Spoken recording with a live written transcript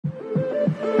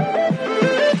Hi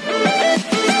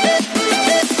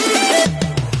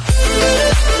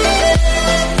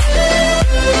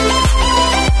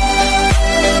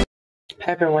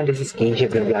everyone, this is KJ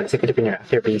from Vlogs, a Filipino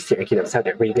actor based here in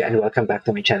Saudi Arabia, and welcome back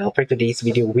to my channel. For today's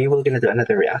video, we will gonna do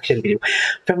another reaction video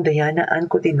from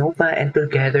DianaAnkudinova and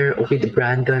together with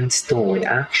Brandon Stone.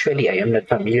 Actually, I am not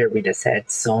familiar with the sad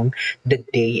song, The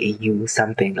Day You,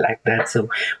 something like that. So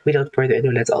without further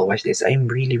ado, let's all watch this. I'm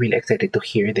really excited to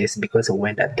hear this because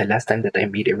when the last time that I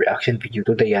made a reaction video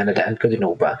to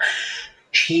DianaAnkudinova,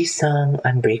 she sang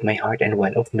Unbreak My Heart, and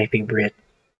one of my favorite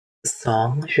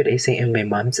song, should I say, and my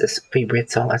mom's favorite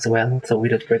song as well. So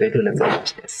without further ado, let's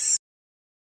watch this.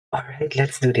 Alright,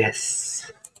 let's do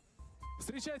this.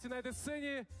 Встречайте на этой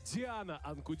сцене Диана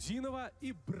Анкудинова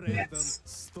и Брэндон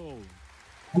Стоун.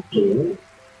 Okay.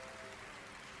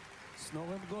 С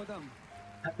Новым годом!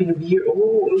 Happy New Year!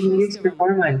 Oh, a New Year's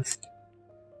performance!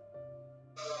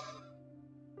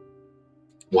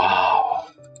 Wow!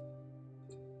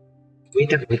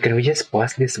 Wait a minute, can we just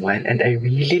pause this one? And I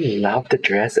really love the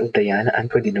dress of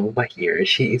DianaAnkudinova here.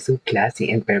 She is so classy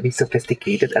and very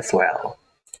sophisticated as well.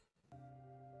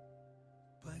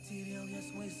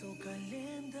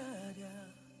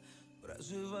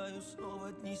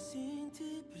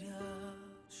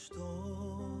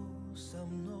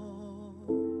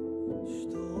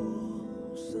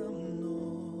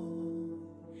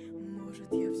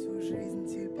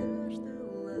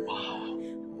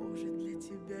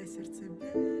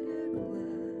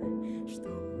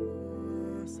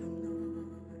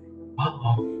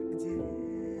 Wow.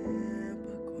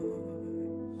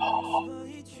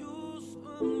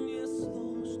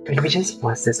 Can we just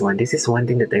pause this one? This is one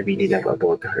thing that I really love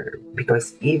about her,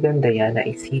 because even Diana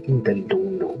is hitting the low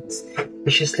notes.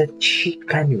 It's just that she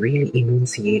can really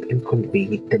enunciate and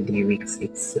convey the lyrics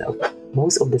itself.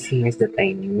 Most of the singers that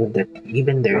I knew that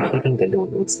even they're hitting the low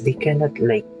notes, they cannot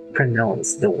like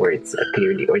pronounce the words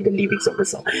clearly or the lyrics of the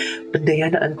song. But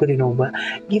DianaAnkudinova,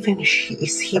 even she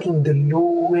is hitting the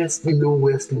lowest notes,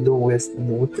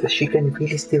 she can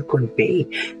really still convey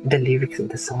the lyrics of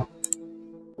the song.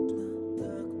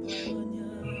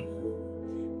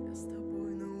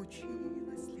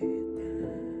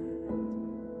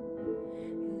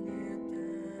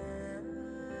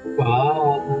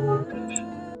 Wow!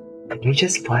 Can you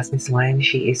just pause this one?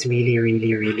 She is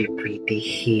really pretty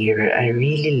here. I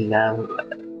really love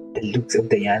the looks of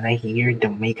Diana here. The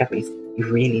makeup is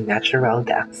really natural.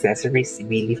 The accessories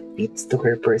really fits to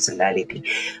her personality.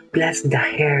 Plus the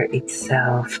hair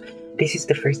itself. This is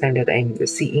the first time that I'm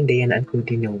seeing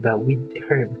DianaAnkudinova with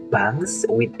her bangs,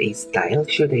 with a style,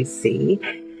 should I say.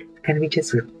 Can we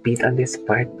just repeat on this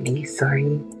part, please?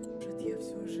 Sorry.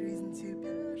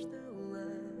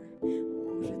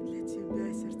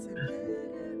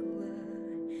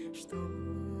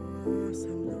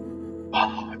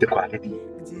 Oh, the quality.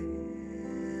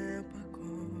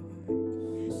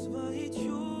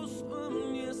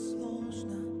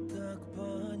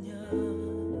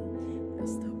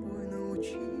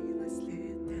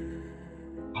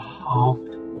 Oh.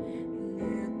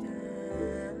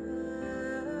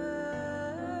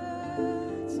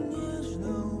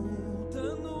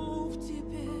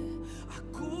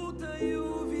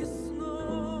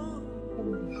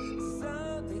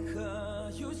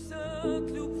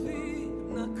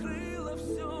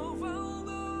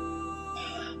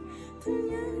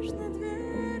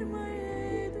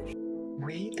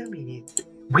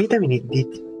 Wait a minute, did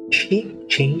she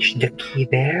change the key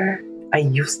there? I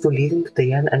used to listen to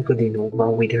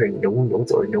DianaAnkudinova with her low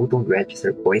notes or low tone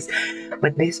register voice,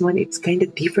 but this one it's kind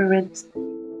of different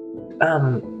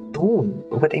tone.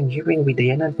 What I'm hearing with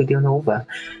DianaAnkudinova,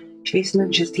 she's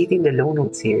not just hitting the low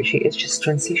notes here, she is just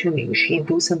transitioning. She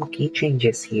do some key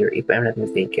changes here, if I'm not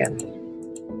mistaken.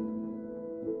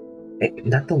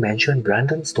 Not to mention,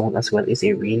 Brandon Stone as well is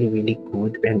a really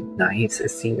good and nice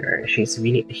singer. He's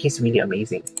really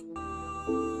amazing.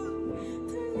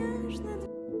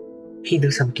 He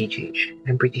do some key change.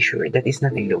 I'm pretty sure that is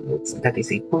not a low notes. That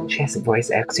is a full chest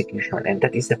voice execution, and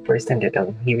that is the first time that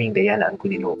I'm hearing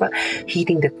DianaAnkudinova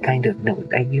hitting that kind of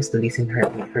note. I used to listen her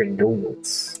with her low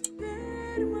notes.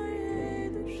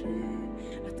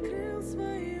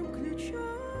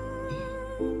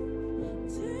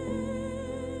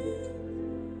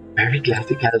 Very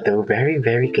classical though,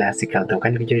 very classical though.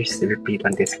 Can we just repeat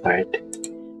on this part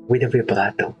with a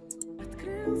vibrato?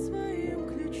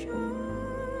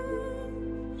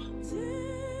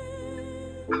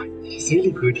 She's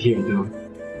really good here though.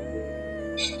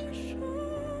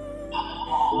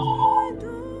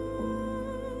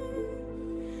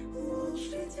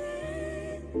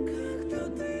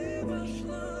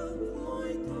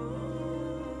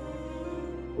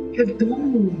 Hello.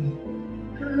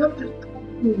 I love the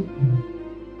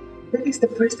tone. That is the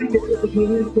first time that we're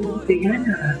hearing from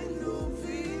Diana.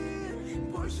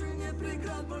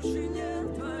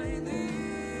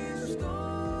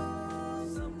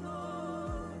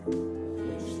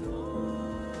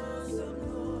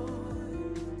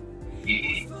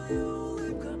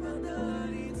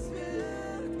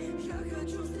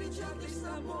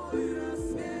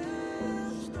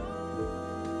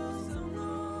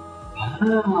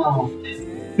 Wow.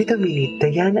 Wait a minute,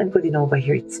 ДианаАнкудинова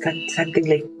here, it's something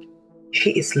like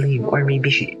she is slim, or maybe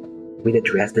she, with the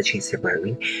dress that she's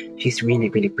wearing, she's really,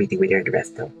 really pretty with her dress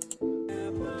though.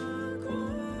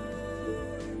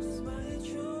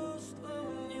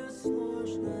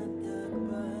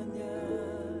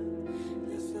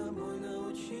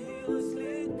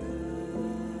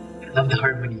 I love the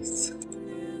harmonies.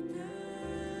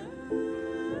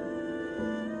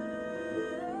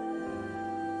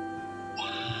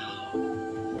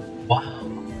 Wow.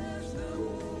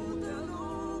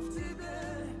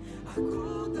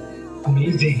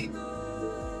 Amazing.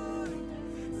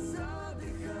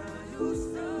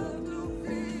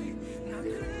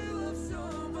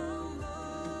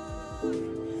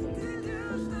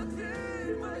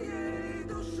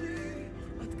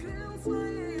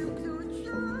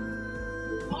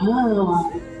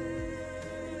 Wow.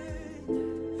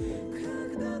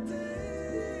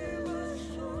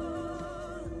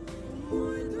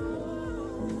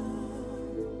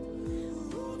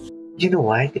 You know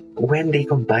what? When they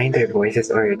combine their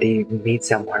voices or they made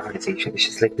some harmonization, it's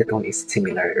just like the tone is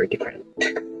similar or different.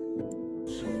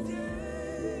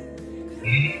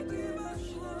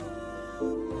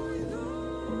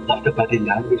 Love the body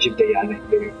language of Diana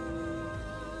here.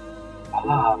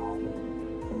 Wow.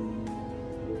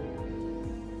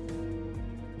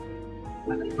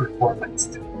 What a performance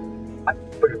too. What a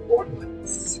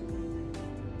performance.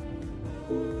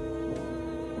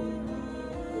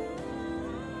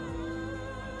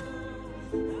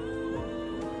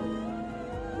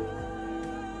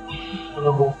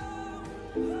 Oh.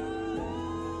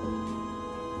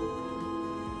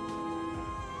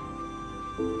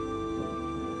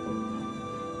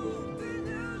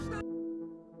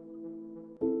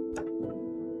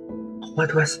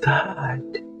 What was that?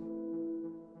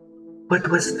 What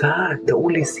was that? The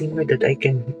only singer that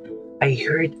I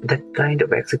heard that kind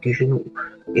of execution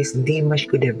is Dimash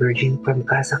Kudevirgin from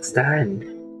Kazakhstan.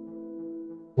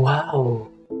 Wow.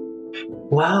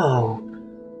 Wow.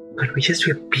 Could we just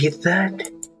repeat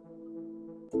that?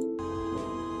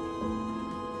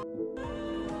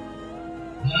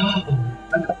 Wow.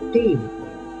 An octave.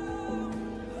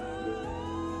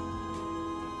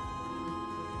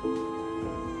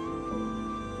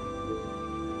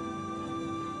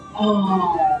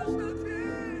 Oh.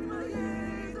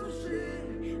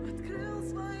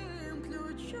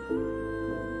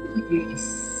 Yes.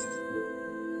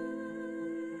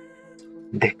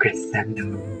 The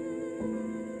crescendo.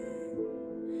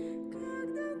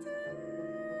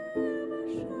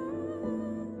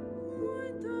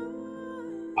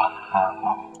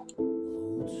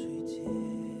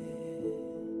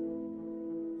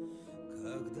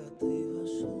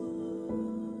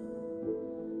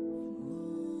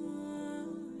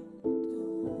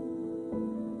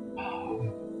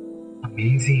 Wow.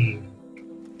 Amazing.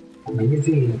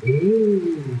 Amazing.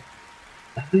 Yay.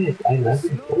 Love it. I love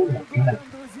it. Oh my god.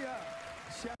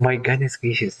 My goodness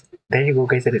gracious. There you go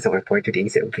guys, that is our for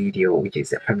today's video, which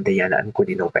is from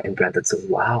DianaAnkudinova and Brandon. So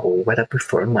wow, what a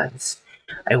performance.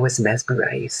 I was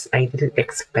mesmerized. I didn't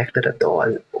expect it at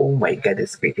all. Oh my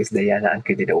goodness gracious,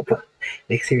 DianaAnkudinova.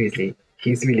 Like seriously,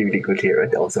 she's really, really good here,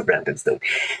 and also Brandon Stone.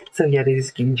 So yeah, this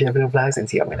is King Jeffrey Vlogs, and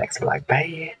see you on my next vlog.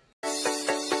 Bye!